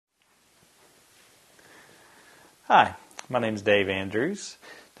Hi, my name is Dave Andrews.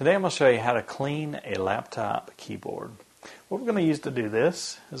 Today I'm going to show you how to clean a laptop keyboard. What we're going to use to do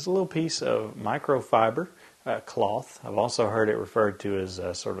this is a little piece of microfiber cloth. I've also heard it referred to as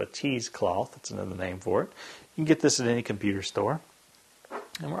sort of a cheesecloth. That's another name for it. You can get this at any computer store.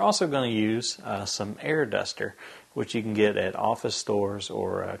 And we're also going to use some air duster, which you can get at office stores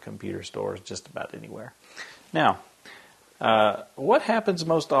or computer stores just about anywhere. Now, what happens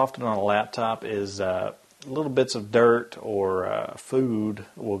most often on a laptop is little bits of dirt or food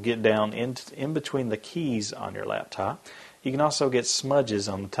will get down in between the keys on your laptop. You can also get smudges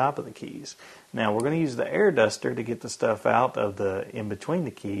on the top of the keys. Now we're going to use the air duster to get the stuff out of the in between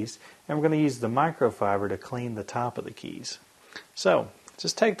the keys, and we're going to use the microfiber to clean the top of the keys. So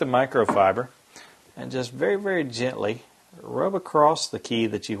just take the microfiber and just very, very gently rub across the key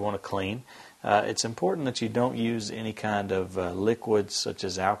that you want to clean. It's important that you don't use any kind of liquids such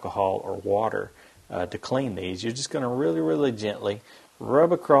as alcohol or water to clean these. You're just going to really, really gently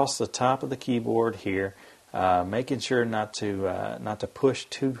rub across the top of the keyboard here, making sure not to push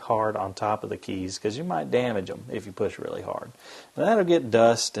too hard on top of the keys because you might damage them if you push really hard. Now, that'll get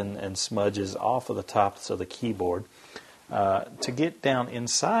dust and smudges off of the tops of the keyboard. To get down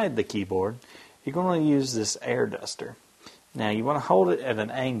inside the keyboard, you're going to use this air duster. Now you want to hold it at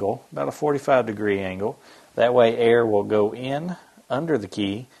an angle, about a 45-degree angle. That way air will go in under the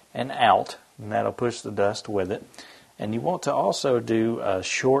key and out, and that'll push the dust with it. And you want to also do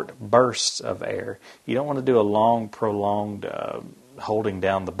short bursts of air. You don't want to do a long, prolonged holding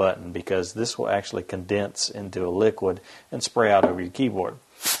down the button because this will actually condense into a liquid and spray out over your keyboard.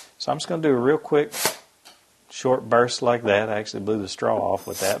 So I'm just going to do a real quick short burst like that. I actually blew the straw off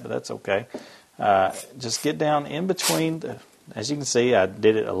with that, but that's okay. Just get down in between. As you can see, I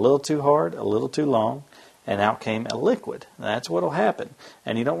did it a little too hard, a little too long, and out came a liquid. That's what will happen.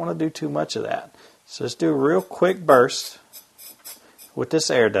 And you don't want to do too much of that. So just do a real quick burst with this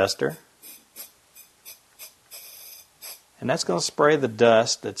air duster. And that's going to spray the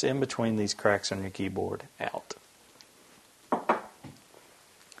dust that's in between these cracks on your keyboard out.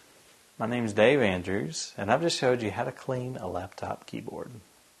 My name is Dave Andrews, and I've just showed you how to clean a laptop keyboard.